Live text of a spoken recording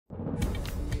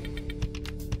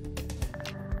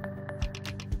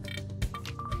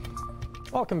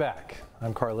Welcome back.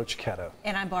 I'm Carlo Cicchetto.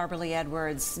 And I'm Barbara Lee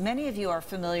Edwards. Many of you are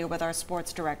familiar with our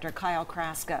sports director, Kyle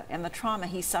Kraska, and the trauma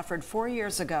he suffered 4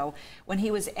 years ago when he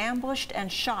was ambushed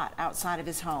and shot outside of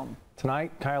his home.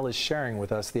 Tonight, Kyle is sharing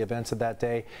with us the events of that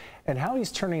day and how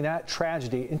he's turning that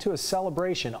tragedy into a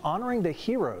celebration, honoring the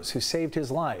heroes who saved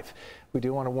his life. We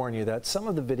do want to warn you that some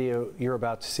of the video you're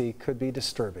about to see could be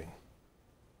disturbing.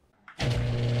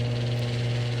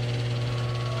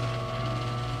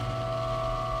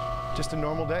 Just a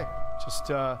normal day, just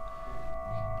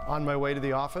on my way to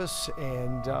the office,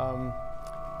 and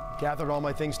gathered all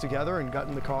my things together and got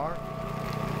in the car.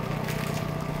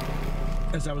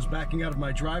 As I was backing out of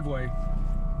my driveway,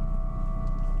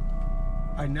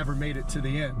 I never made it to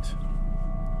the end.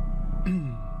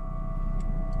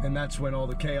 And that's when all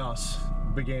the chaos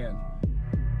began.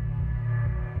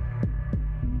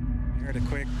 I heard a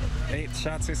quick 8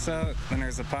 shots or so, then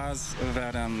there's a pause of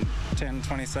about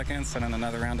 10-20 seconds, and then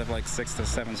another round of like 6 to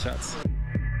 7 shots.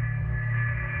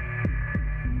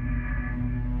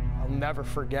 I'll never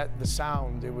forget the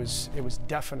sound. It was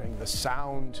deafening, the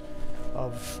sound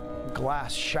of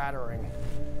glass shattering.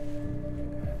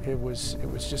 It was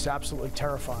just absolutely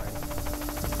terrifying.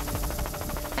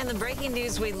 And the breaking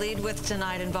news we lead with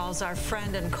tonight involves our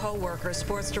friend and co-worker,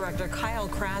 sports director Kyle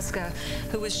Kraska,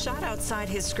 who was shot outside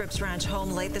his Scripps Ranch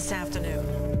home late this afternoon.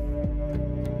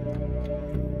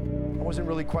 I wasn't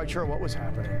really quite sure what was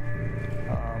happening,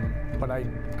 but I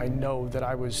know that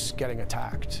I was getting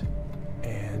attacked.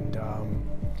 And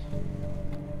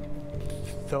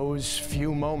those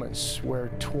few moments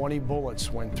where 20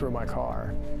 bullets went through my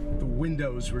car, the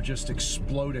windows were just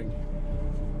exploding.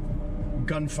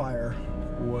 Gunfire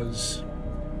was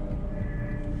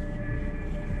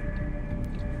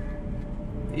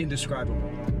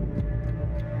indescribable.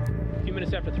 A few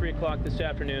minutes after 3 o'clock this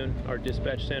afternoon, our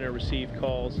dispatch center received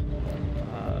calls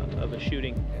of a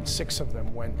shooting. And 6 of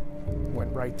them went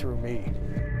right through me.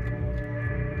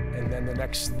 And then the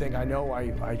next thing I know,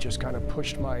 I just kind of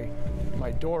pushed my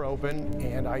door open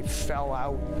and I fell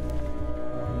out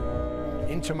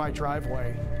into my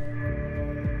driveway.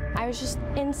 I was just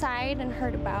inside and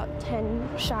heard about 10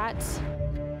 shots.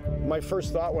 My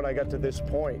first thought when I got to this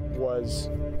point was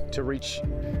to reach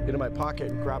into my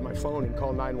pocket and grab my phone and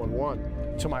call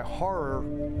 911. To my horror,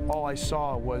 all I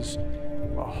saw was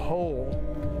a hole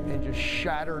and just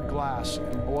shattered glass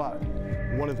and blood.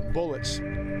 One of the bullets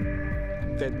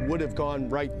that would have gone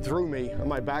right through me on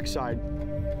my backside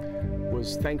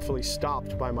was thankfully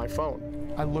stopped by my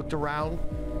phone. I looked around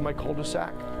my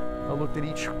cul-de-sac. I looked at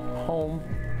each home,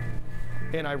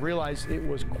 and I realized it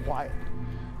was quiet.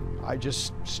 I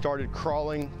just started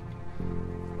crawling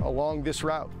along this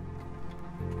route.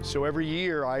 So every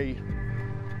year I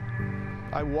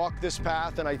walk this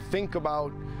path and I think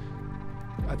about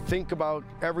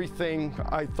everything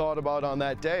I thought about on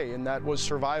that day, and that was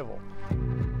survival.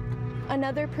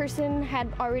 Another person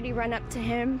had already run up to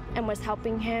him and was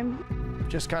helping him.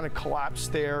 Just kind of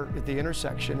collapsed there at the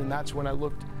intersection, and that's when I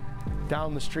looked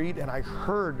down the street and I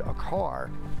heard a car.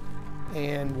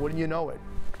 And wouldn't you know it,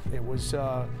 it was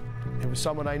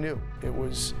someone I knew. It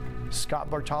was Scott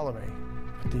Bartolome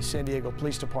at the San Diego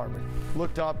Police Department.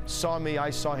 Looked up, saw me, I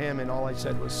saw him, and all I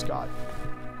said was, Scott,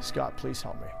 please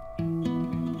help me.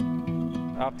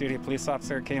 Off-duty police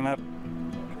officer came up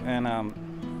and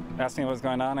asked me what was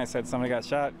going on. I said, somebody got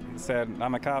shot. He said,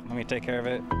 I'm a cop, let me take care of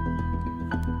it.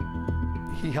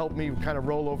 He helped me kind of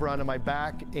roll over onto my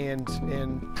back and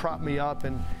prop me up,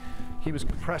 and he was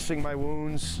compressing my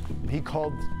wounds. He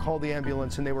called the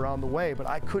ambulance and they were on the way, but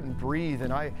I couldn't breathe,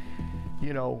 and I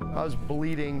was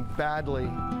bleeding badly.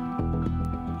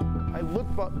 I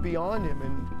looked beyond him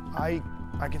and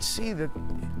I could see that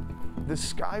the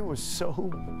sky was so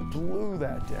blue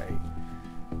that day.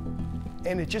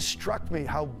 And it just struck me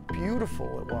how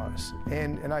beautiful it was.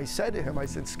 And I said to him, I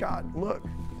said, Scott, look,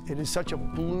 it is such a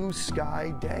blue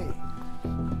sky day.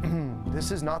 This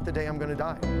is not the day I'm gonna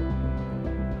die.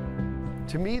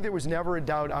 To me, there was never a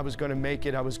doubt I was gonna make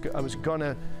it. I was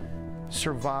gonna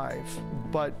survive.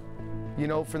 But,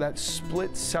 for that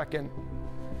split second,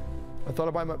 I thought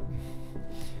about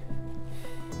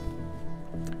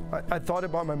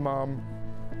my mom.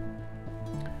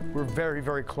 We're very,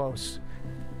 very close.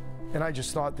 And I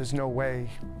just thought, there's no way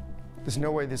this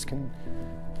can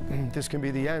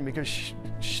be the end, because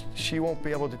she won't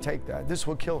be able to take that. This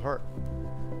will kill her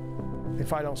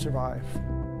if I don't survive.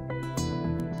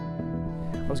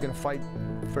 I was gonna fight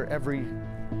for everything.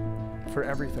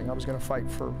 I was gonna fight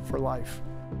for life.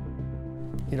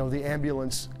 The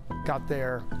ambulance got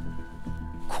there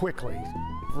quickly,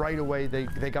 right away,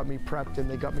 they got me prepped and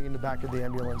they got me in the back of the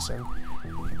ambulance. And,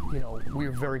 you know, we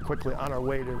were very quickly on our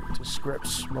way to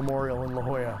Scripps Memorial in La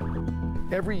Jolla.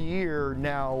 Every year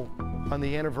now, on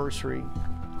the anniversary,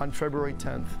 on February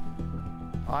 10th,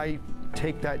 I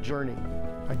take that journey.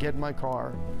 I get in my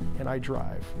car and I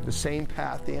drive the same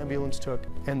path the ambulance took.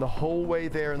 And the whole way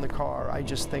there in the car, I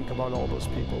just think about all those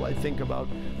people. I think about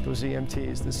those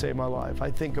EMTs that saved my life. I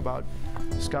think about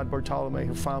Scott Bartolome,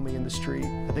 who found me in the street.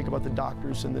 I think about the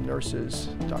doctors and the nurses,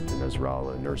 Dr.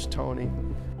 Nasrallah, Nurse Tony.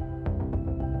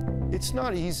 It's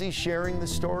not easy sharing the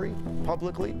story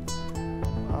publicly.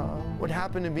 What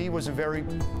happened to me was a very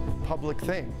public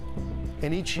thing.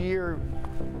 And each year,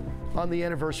 on the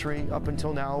anniversary up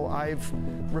until now, I've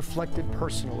reflected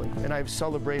personally and I've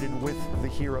celebrated with the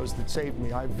heroes that saved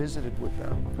me. I've visited with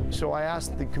them. So I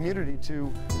asked the community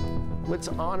to, let's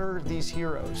honor these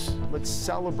heroes. Let's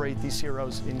celebrate these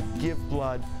heroes and give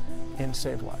blood and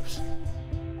save lives.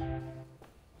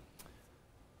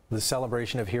 The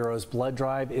Celebration of Heroes blood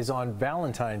drive is on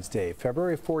Valentine's Day,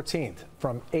 February 14th,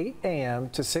 from 8 a.m.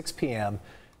 to 6 p.m.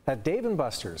 at Dave &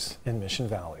 Buster's in Mission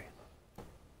Valley.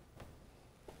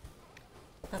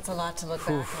 That's a lot to look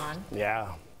back on.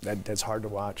 Yeah, that's hard to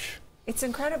watch. It's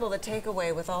incredible the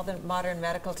takeaway with all the modern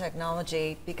medical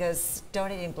technology, because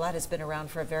donating blood has been around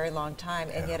for a very long time,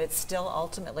 and yet it still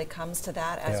ultimately comes to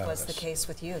that, as was the case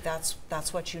with you.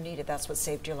 That's what you needed. That's what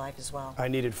saved your life as well. I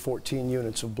needed 14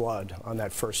 units of blood on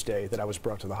that first day that I was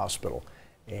brought to the hospital.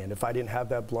 And if I didn't have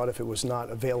that blood, if it was not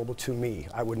available to me,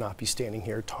 I would not be standing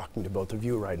here talking to both of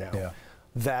you right now. Yeah.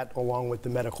 That, along with the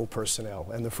medical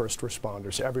personnel and the first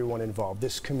responders, everyone involved,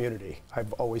 this community,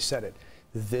 I've always said it,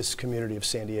 this community of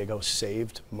San Diego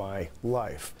saved my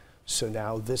life. So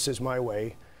now this is my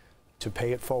way to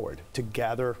pay it forward, to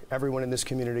gather everyone in this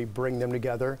community, bring them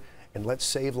together, and let's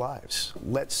save lives.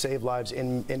 Let's save lives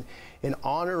in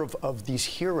honor of these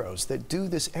heroes that do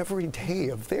this every day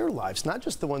of their lives, not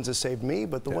just the ones that saved me,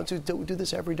 but the ones who do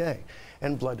this every day.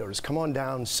 And blood donors, come on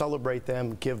down, celebrate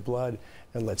them, give blood,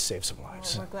 and let's save some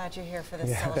lives. Well, we're glad you're here for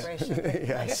this celebration.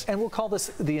 Yes. And we'll call this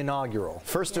the inaugural.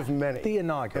 First of many. The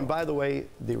inaugural. And by the way,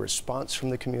 the response from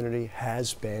the community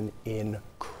has been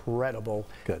incredible.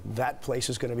 Good. That place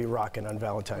is going to be rocking on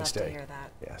Valentine's Day. Love to hear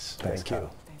that. Yes. Thanks, Thank you.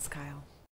 Kyle. Thanks, Kyle.